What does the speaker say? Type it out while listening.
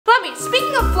Mommy,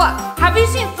 speaking of Fluff, have you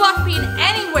seen Fluffbean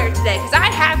anywhere today? Because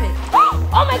I haven't.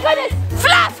 Oh my goodness!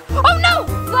 Fluff! Oh no!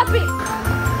 Fluffbean!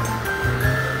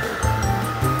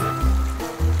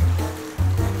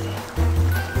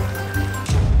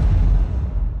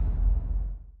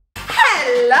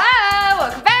 Hello!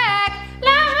 Welcome back!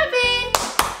 Llamabean!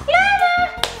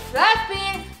 Llama!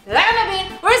 Fluffbean! Llamabean!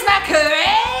 Where's my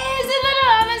crazy little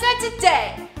llamas at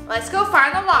today? Let's go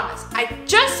find the llamas. I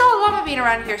just saw Llamabean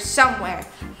around here somewhere.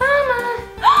 Llama!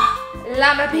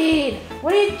 Llamabean!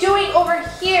 What are you doing over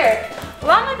here?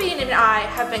 Llamabean and I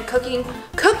have been cooking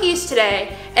cookies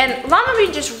today, and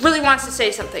Llamabean just really wants to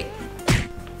say something.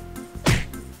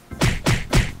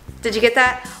 Did you get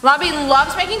that? Llamabean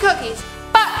loves making cookies,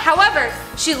 but however,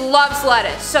 she loves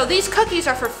lettuce. So these cookies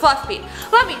are for Fluffbean.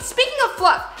 Llamabean, speaking of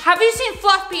Fluff, have you seen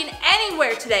Fluffbean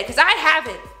anywhere today? Because I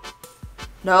haven't.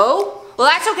 No? Well,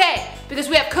 that's okay, because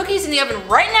we have cookies in the oven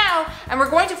right now, and we're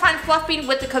going to find Fluffbean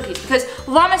with the cookies, because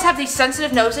llamas have these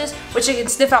sensitive noses, which they can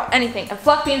sniff out anything, and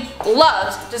Fluffbean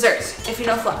loves desserts, if you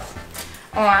know Fluff.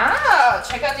 Wow,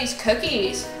 check out these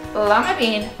cookies.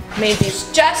 Llamabean made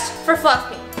these just for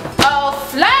Fluffbean. Oh,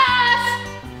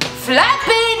 Fluff!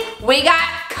 Fluffbean, we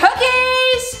got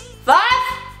cookies!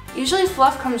 Fluff! Usually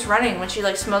Fluff comes running when she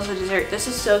smells the dessert. This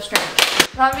is so strange.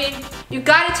 Llamabean, you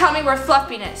gotta tell me where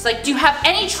Fluffbean is. Do you have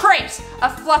any trace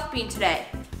of Fluffbean today?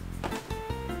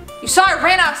 You saw her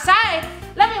ran outside.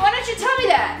 Llamabean, why don't you tell me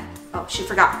that? Oh, she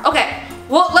forgot. Okay,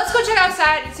 well, let's go check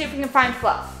outside and see if we can find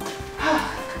Fluff.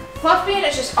 Fluffbean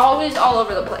is just always all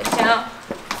over the place, you know?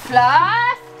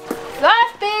 Fluff!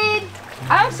 Fluffbean!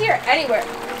 I don't see her anywhere.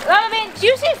 Llamabean, do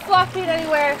you see Fluffbean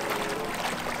anywhere?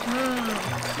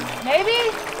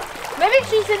 Maybe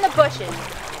she's in the bushes.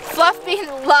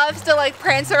 Fluffbean loves to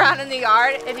prance around in the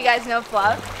yard, if you guys know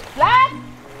Fluff. Fluff!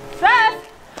 Fluff!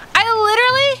 I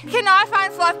literally cannot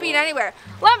find Fluffbean anywhere.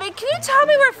 Llamabean, can you tell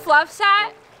me where Fluff's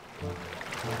at?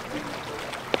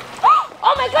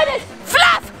 Oh my goodness!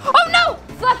 Fluff! Oh no!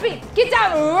 Fluffbean, get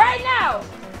down right now!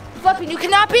 Fluffbean, you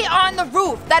cannot be on the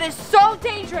roof. That is so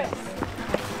dangerous.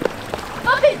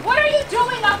 Fluffbean, what are you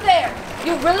doing up there?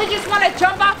 You really just want to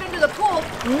jump off into the pool?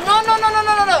 No, no, no, no,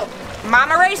 no, no, no.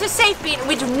 Mama raised a safe beat and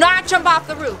we do not jump off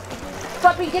the roof.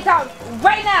 Fluffbean, get down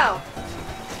right now.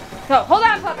 No, hold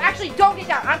on, Fluff. Actually, don't get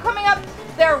down. I'm coming up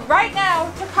there right now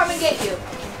to come and get you.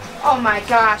 Oh my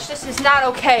gosh, this is not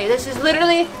okay. This is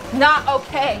literally not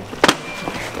okay.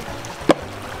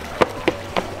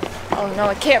 Oh no,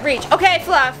 I can't reach. Okay,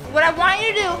 Fluff, what I want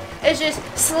you to do is just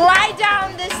slide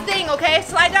down this thing, okay?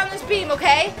 Slide down this beam,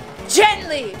 okay?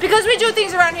 Gently, because we do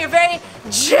things around here very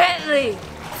gently.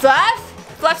 Fluff?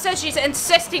 Fluff says she's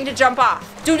insisting to jump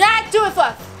off. Do not do it,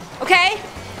 Fluff, okay?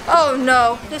 Oh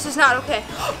no, this is not okay.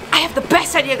 I have the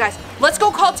best idea, guys. Let's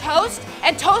go call Toast,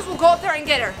 and Toast will go up there and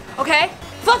get her, okay?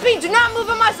 Fluffbean, do not move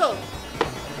a muscle.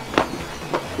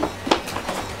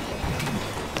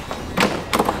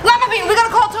 Llamabean, we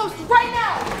gotta call Toast right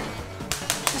now.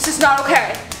 This is not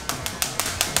okay.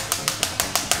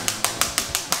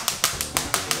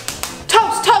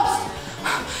 Toast, Toast!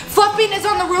 Fluffbean is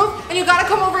on the roof, and you gotta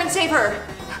come over and save her.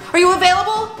 Are you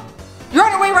available? You're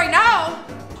on your way right now.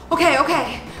 Okay,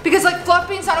 okay. Because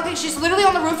Fluffbean's not okay. She's literally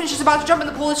on the roof and she's about to jump in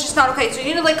the pool. It's just not okay. So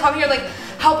you need to come here,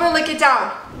 help her get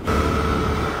down.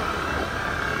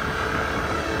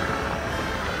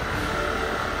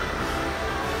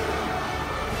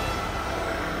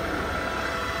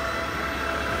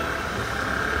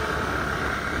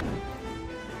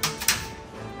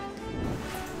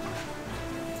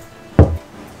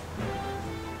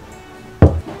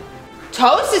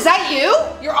 Toast, is that you?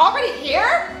 You're already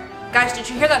here? Guys, did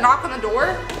you hear that knock on the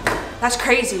door? That's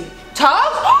crazy.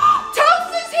 Toast?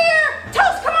 Toast is here!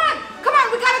 Toast, come on! Come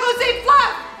on, we gotta go save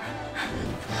Fluff!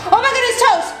 Oh my goodness,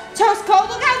 Toast! Toast, go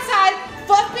look outside.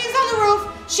 Fluffbean's on the roof.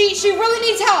 She really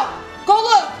needs help. Go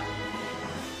look.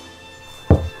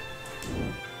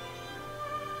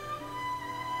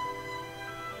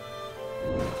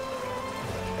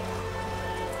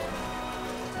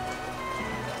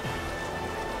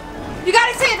 You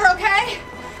gotta save her, okay?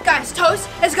 Guys, Toast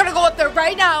is gonna go up there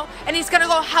right now and he's gonna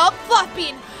go help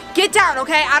Fluffbean get down,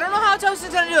 okay? I don't know how Toast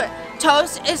is gonna do it.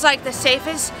 Toast is the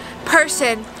safest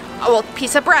person, well,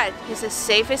 piece of bread. He's the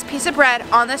safest piece of bread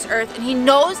on this earth and he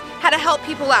knows how to help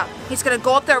people out. He's gonna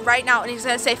go up there right now and he's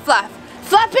gonna say,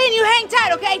 Fluffbean, you hang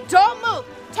tight, okay? Don't move.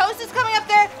 Toast is coming up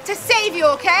there to save you,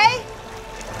 okay?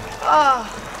 Oh,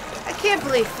 I can't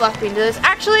believe Fluffbean did this.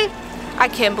 Actually, I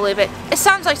can't believe it. It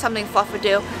sounds like something Fluff would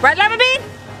do. Right, Llamabean?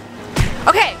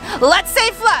 Okay, let's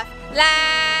save Fluff.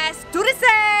 Let's do this thing.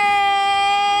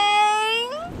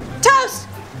 Toast!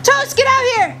 Toast, get out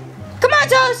here! Come on,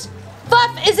 Toast!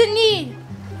 Fluff is in need.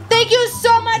 Thank you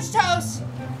so much, Toast.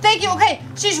 Thank you. Okay,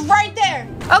 she's right there.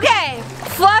 Okay,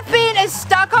 Fluffbean is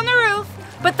stuck on the roof,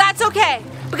 but that's okay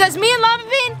because me and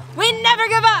Llamabean, we never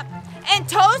give up. And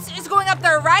Toast is going up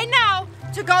there right now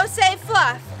to go save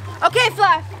Fluff. Okay,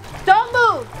 Fluff, don't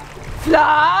move.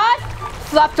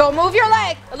 Fluff, don't move your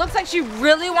leg. It looks like she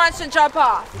really wants to jump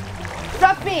off.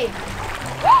 Fluffbean,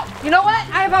 you know what?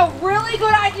 I have a really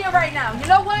good idea right now. You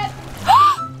know what?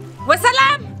 What's that,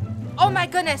 Lamb? Oh my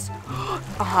goodness.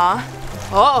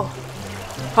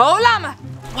 Oh, Llama.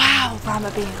 Wow,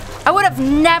 Llamabean. I would have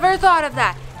never thought of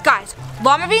that. Guys,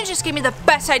 Llamabean just gave me the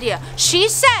best idea. She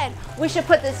said we should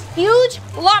put this huge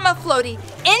llama floaty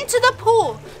into the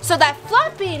pool so that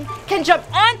Fluffbean can jump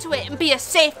onto it and be a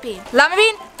safe bean.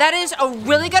 Llamabean, that is a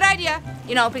really good idea,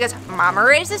 you know, because Mama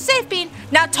raised a safe bean.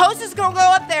 Now Toast is gonna go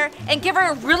up there and give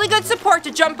her really good support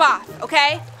to jump off,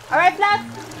 okay? All right,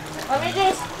 Fluff, let me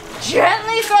just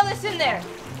gently throw this in there.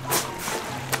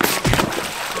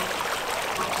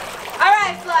 All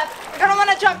right, Fluff, you're gonna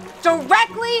wanna jump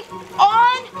directly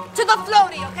on to the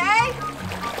floaty, okay?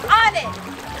 On it.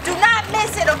 Do not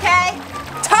miss it, okay?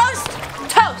 Toast,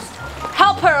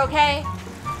 help her, okay?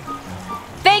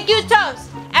 Thank you, Toast.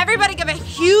 Everybody give a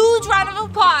huge round of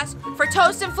applause for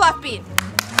Toast and Fluffbean.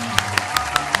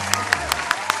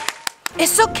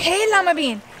 It's okay,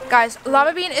 Llamabean. Guys,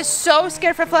 Llamabean is so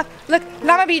scared for Fluff. Look,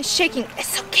 Llamabean's shaking.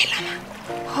 It's okay, Llama.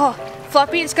 Oh.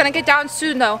 Fluffbean's gonna get down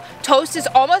soon though. Toast is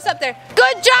almost up there.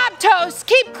 Good job, Toast!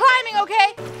 Keep climbing,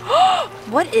 okay?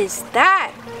 What is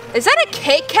that? Is that a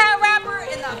Kit Kat wrapper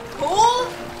in the pool?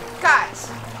 Guys,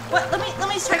 what? Let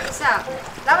me check this out.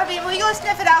 Llamabean, will you go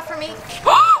sniff it out for me?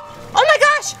 Oh my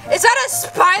gosh! Is that a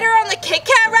spider on the Kit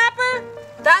Kat wrapper?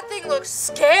 That thing looks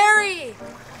scary.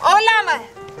 Oh,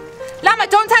 Llama,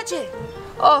 don't touch it.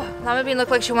 Oh, Llamabean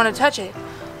looked like she wanted to touch it.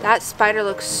 That spider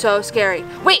looks so scary.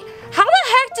 Wait. How the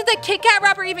heck did the Kit Kat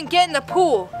wrapper even get in the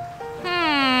pool?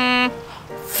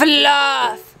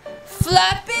 Fluff.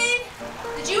 Fluffbean?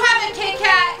 Did you have a Kit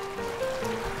Kat?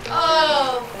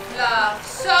 Oh, Fluff.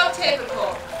 So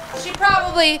typical. She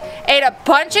probably ate a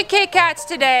bunch of Kit Kats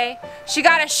today. She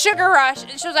got a sugar rush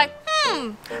and she was like,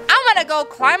 I'm gonna go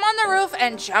climb on the roof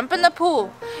and jump in the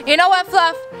pool. You know what,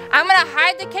 Fluff? I'm gonna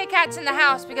hide the Kit Kats in the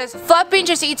house because Fluffbean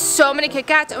just eats so many Kit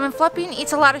Kats, and when Fluffbean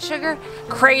eats a lot of sugar,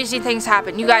 crazy things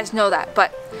happen. You guys know that,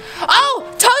 but... Oh!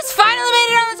 Toast finally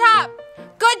made it on the top!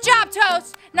 Good job,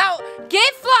 Toast! Now, give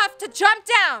Fluff to jump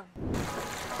down!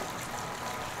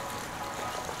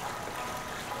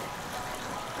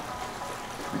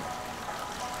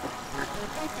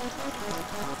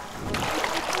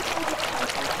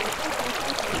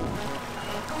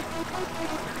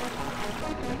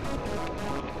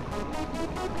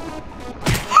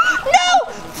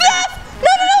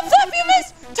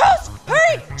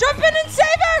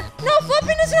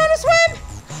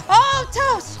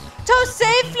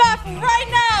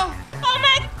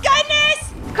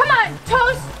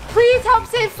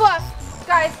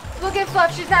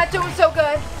 Fluff, she's not doing so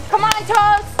good. Come on,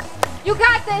 Toast. You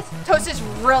got this. Toast is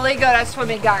really good at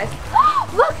swimming, guys.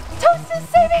 Look, Toast is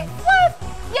saving Fluff.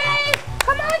 Yay.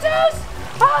 Come on,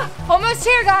 Toast. Almost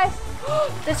here, guys.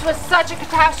 This was such a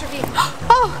catastrophe.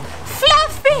 Oh,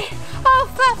 Fluffbean. Oh,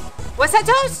 Fluff. What's that,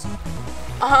 Toast?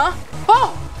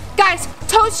 Oh, guys,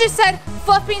 Toast just said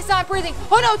Fluffbean's not breathing.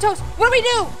 Oh, no, Toast. What do we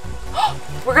do?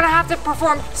 We're going to have to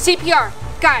perform CPR.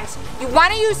 Guys, you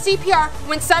want to use CPR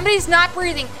when somebody's not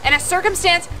breathing in a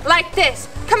circumstance like this.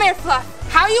 Come here, Fluff.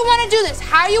 How you want to do this,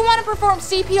 how you want to perform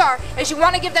CPR is you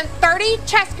want to give them 30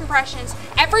 chest compressions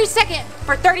every second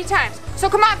for 30 times. So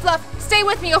come on, Fluff, stay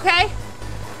with me, okay?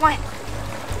 1,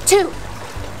 2,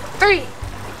 3,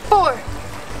 4,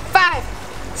 5,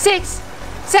 6,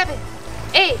 7,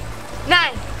 8,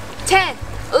 9, 10,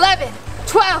 11,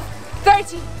 12,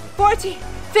 13, 14,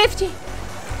 15,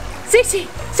 16,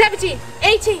 17,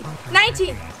 18,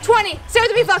 19, 20, stay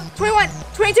with me, Fluff, 21,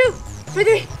 22,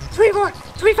 23, 24,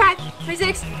 25,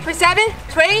 26, 27,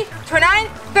 28, 29,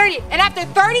 30. And after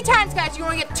 30 times, guys, you're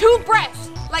gonna get 2 breaths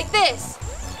like this.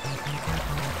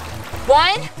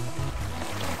 1,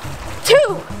 2.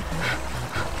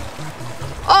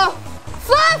 Oh,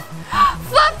 Fluff!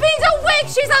 Fluffbean's awake,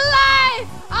 she's alive!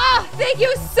 Oh, thank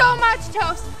you so much,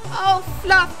 Toast. Oh,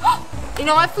 Fluff. You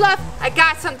know what, Fluff? I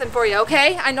got something for you,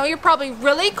 okay? I know you're probably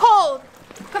really cold.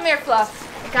 Come here, Fluff.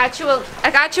 I got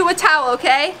you a towel,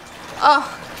 okay?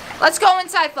 Oh, let's go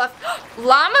inside, Fluff.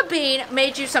 Llamabean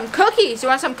made you some cookies. You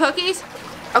want some cookies?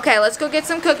 Okay, let's go get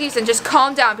some cookies and just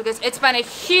calm down because it's been a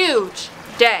huge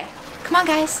day. Come on,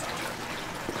 guys.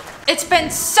 It's been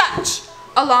such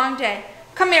a long day.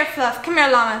 Come here, Fluff. Come here,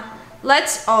 Llama.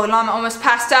 Oh, Llama almost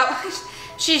passed out.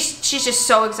 She's just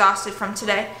so exhausted from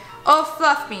today. Oh,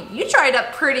 Fluffbean, you dried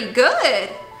up pretty good.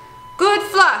 Good,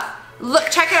 Fluff.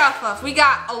 Look, check it out, Fluff. We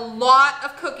got a lot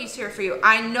of cookies here for you.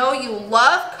 I know you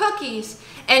love cookies,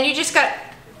 and you just got,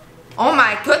 oh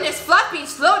my goodness, Fluffbean,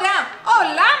 slow down.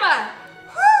 Oh, Llama.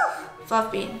 Whew.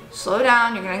 Fluffbean, slow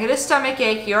down. You're gonna get a stomach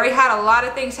ache. You already had a lot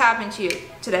of things happen to you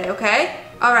today, okay?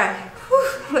 All right.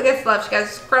 Whew. Look at Fluff. She got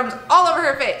crumbs all over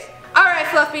her face. All right,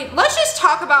 Fluffbean, let's just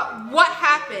talk about what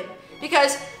happened,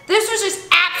 because this was just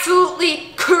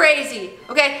absolutely crazy,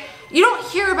 okay? You don't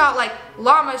hear about like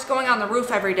llamas going on the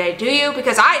roof every day, do you?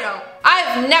 Because I don't.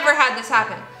 I've never had this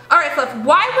happen. All right, Fluff,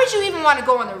 why would you even want to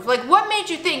go on the roof? Like, what made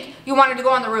you think you wanted to go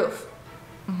on the roof?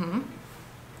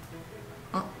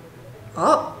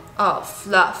 Oh,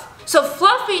 Fluff. So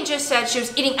Fluffbean just said she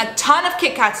was eating a ton of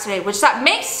Kit Kats today, which that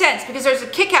makes sense because there's a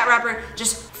Kit Kat wrapper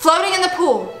just floating in the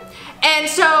pool. And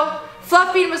so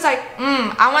Fluffbean was like,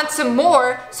 I want some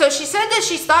more. So she said that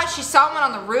she thought she saw one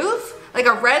on the roof, like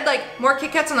a red, like more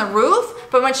Kit Kats on the roof.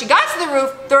 But when she got to the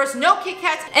roof, there was no Kit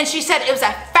Kats, and she said it was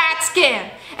a fat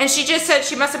scam. And she just said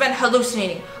she must have been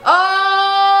hallucinating.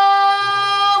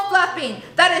 Oh, Fluffbean,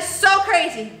 that is so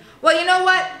crazy. Well, you know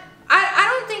what?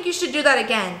 I don't think you should do that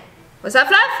again. What's that,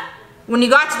 Fluff? When you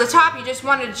got to the top, you just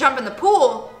wanted to jump in the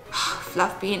pool.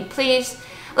 Fluffbean, please.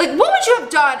 Like, what would you have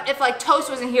done if like Toast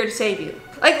wasn't here to save you?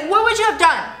 Like, what would you have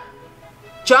done?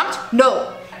 Jumped?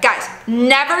 No. Guys,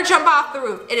 never jump off the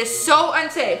roof. It is so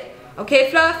unsafe. Okay,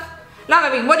 Fluff?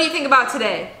 Llamabean, what do you think about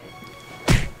today?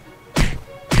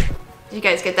 Did you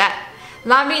guys get that?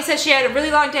 Llamabean said she had a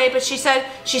really long day, but she said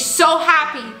she's so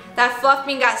happy that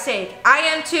Fluffbean got saved. I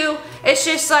am too. It's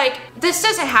just like, this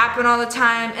doesn't happen all the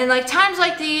time. And like times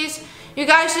like these, you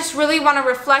guys just really want to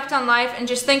reflect on life and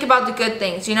just think about the good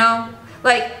things, you know?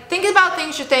 Like, think about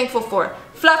things you're thankful for.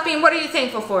 Fluffbean, what are you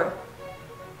thankful for?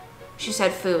 She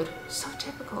said food. So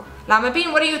typical.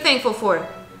 Llamabean, what are you thankful for?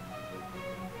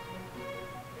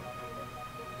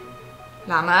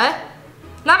 Llama?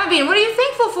 Llamabean, what are you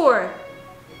thankful for?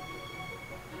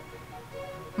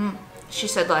 She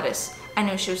said lettuce. I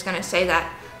knew she was gonna say that.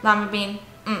 Llamabean,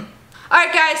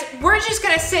 Alright guys, we're just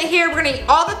gonna sit here, we're gonna eat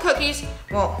all the cookies.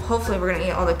 Well, hopefully we're gonna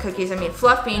eat all the cookies. I mean,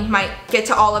 Fluffbean might get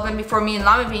to all of them before me and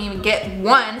Llamabean even get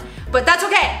one, but that's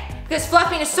okay. Because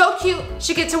Fluffbean is so cute,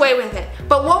 she gets away with it.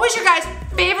 But what was your guys'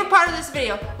 favorite part of this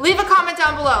video? Leave a comment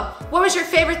down below. What was your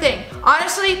favorite thing?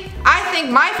 Honestly, I think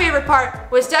my favorite part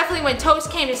was definitely when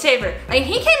Toast came to save her. Like,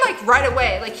 he came like right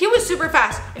away. Like, he was super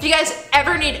fast. If you guys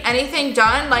ever need anything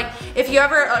done, like if you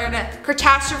ever are in a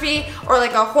catastrophe or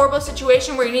like a horrible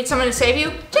situation where you need someone to save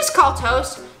you, just call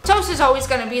Toast. Toast is always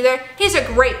gonna be there. He's a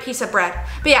great piece of bread.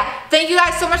 But yeah, thank you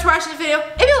guys so much for watching this video.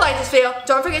 If you liked this video,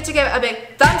 don't forget to give it a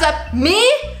big thumbs up.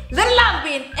 Me, Little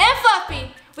Llamabean, and Fluffbean,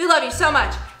 we love you so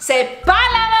much. Say bye,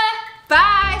 Llama.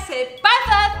 Bye. Say bye,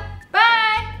 Fluff.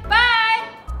 Bye. Bye.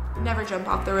 Never jump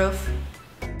off the roof.